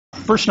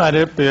First night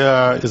up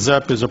is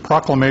a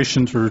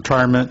proclamation to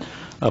retirement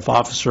of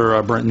Officer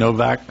Brent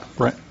Novak.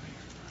 Brent,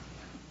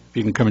 if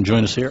you can come and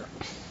join us here.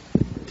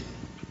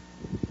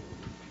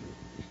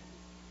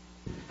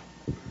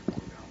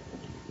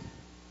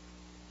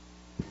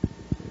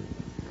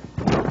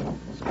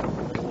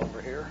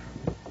 Over here.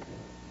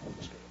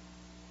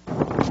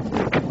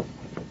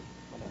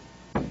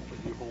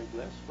 You hold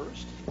this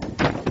first.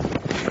 I'll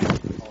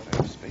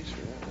have space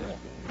for that.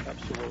 Yeah,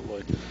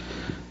 absolutely.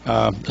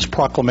 This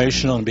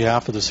proclamation on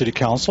behalf of the City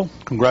Council.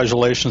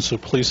 Congratulations to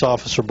Police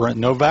Officer Brent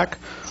Novak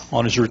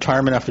on his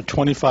retirement after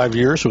 25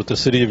 years with the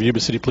City of Yuba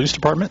City Police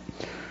Department.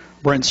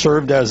 Brent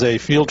served as a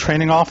field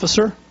training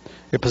officer,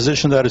 a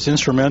position that is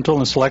instrumental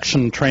in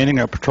selection and training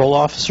of patrol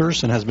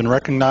officers and has been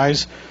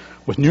recognized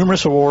with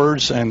numerous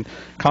awards and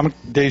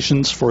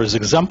commendations for his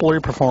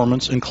exemplary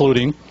performance,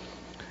 including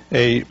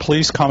a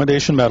Police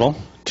Commendation Medal,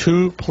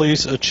 2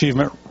 Police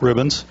Achievement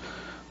Ribbons,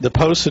 the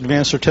Post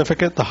Advanced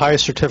Certificate, the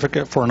highest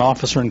certificate for an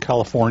officer in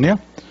California,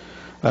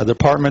 the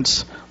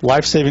Department's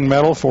Life-Saving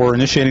Medal for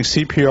initiating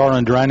CPR on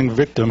a drowning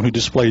victim who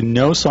displayed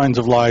no signs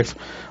of life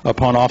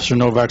upon Officer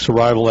Novak's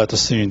arrival at the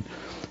scene.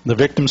 The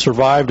victim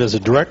survived as a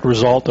direct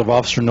result of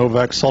Officer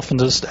Novak's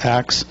selfless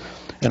acts,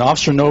 and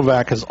Officer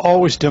Novak has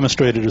always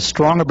demonstrated a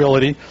strong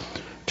ability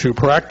to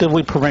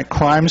proactively prevent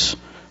crimes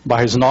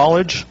by his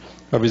knowledge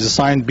of his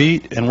assigned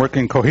beat and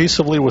working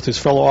cohesively with his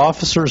fellow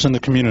officers in the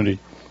community.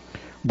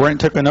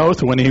 Brent took an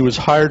oath when he was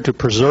hired to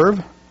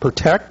preserve,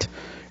 protect,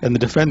 and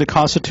defend the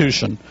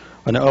Constitution,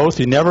 an oath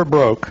he never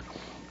broke,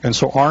 and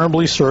so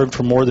honorably served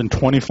for more than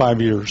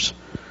 25 years.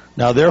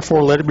 Now,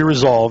 therefore, let it be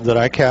resolved that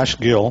I, Cash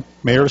Gill,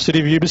 Mayor of the City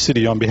of Yuba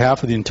City, on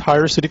behalf of the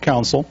entire City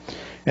Council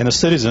and the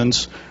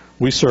citizens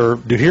we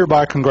serve, do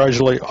hereby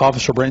congratulate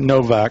Officer Brent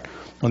Novak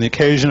on the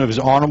occasion of his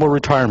honorable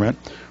retirement.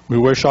 We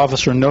wish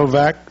Officer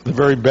Novak the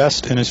very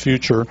best in his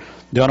future.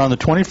 Done on the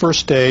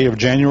 21st day of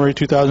January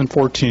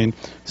 2014,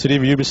 City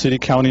of Yuba City,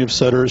 County of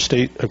Sutter,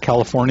 State of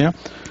California.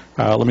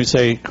 Let me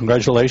say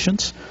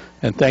congratulations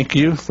and thank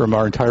you from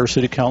our entire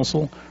City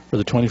Council for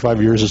the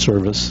 25 years of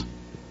service.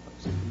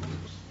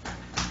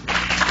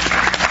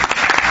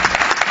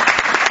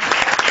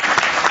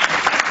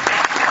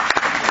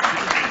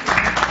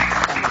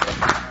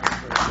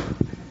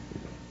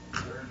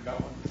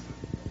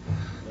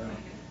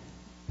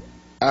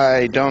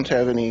 I don't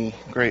have any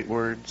great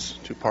words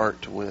to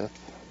part with,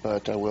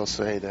 but I will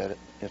say that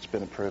it's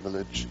been a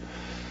privilege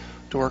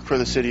to work for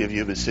the City of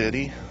Yuba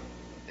City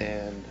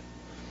and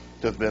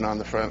to have been on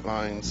the front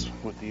lines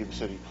with the Yuba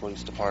City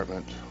Police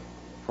Department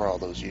for all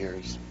those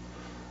years.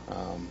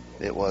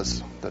 It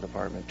was the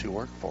department to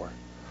work for.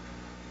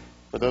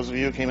 For those of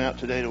you who came out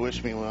today to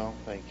wish me well,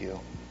 thank you.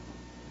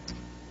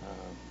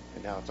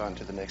 And now it's on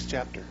to the next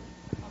chapter.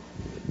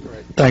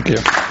 Great. Thank you.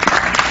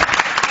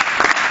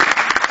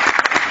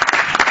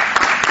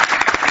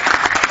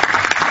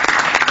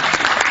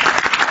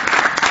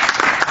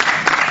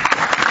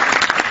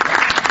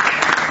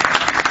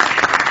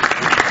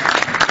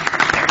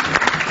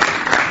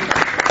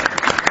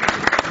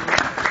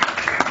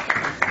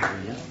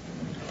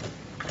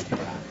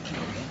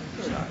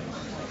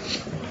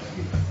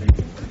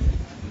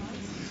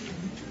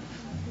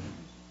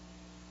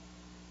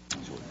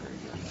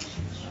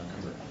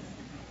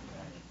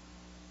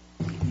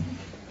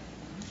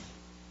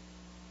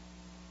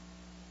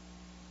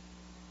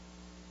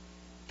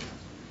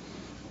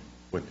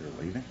 What, they're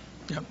leaving?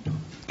 Yep.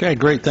 Okay,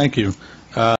 great. Thank you.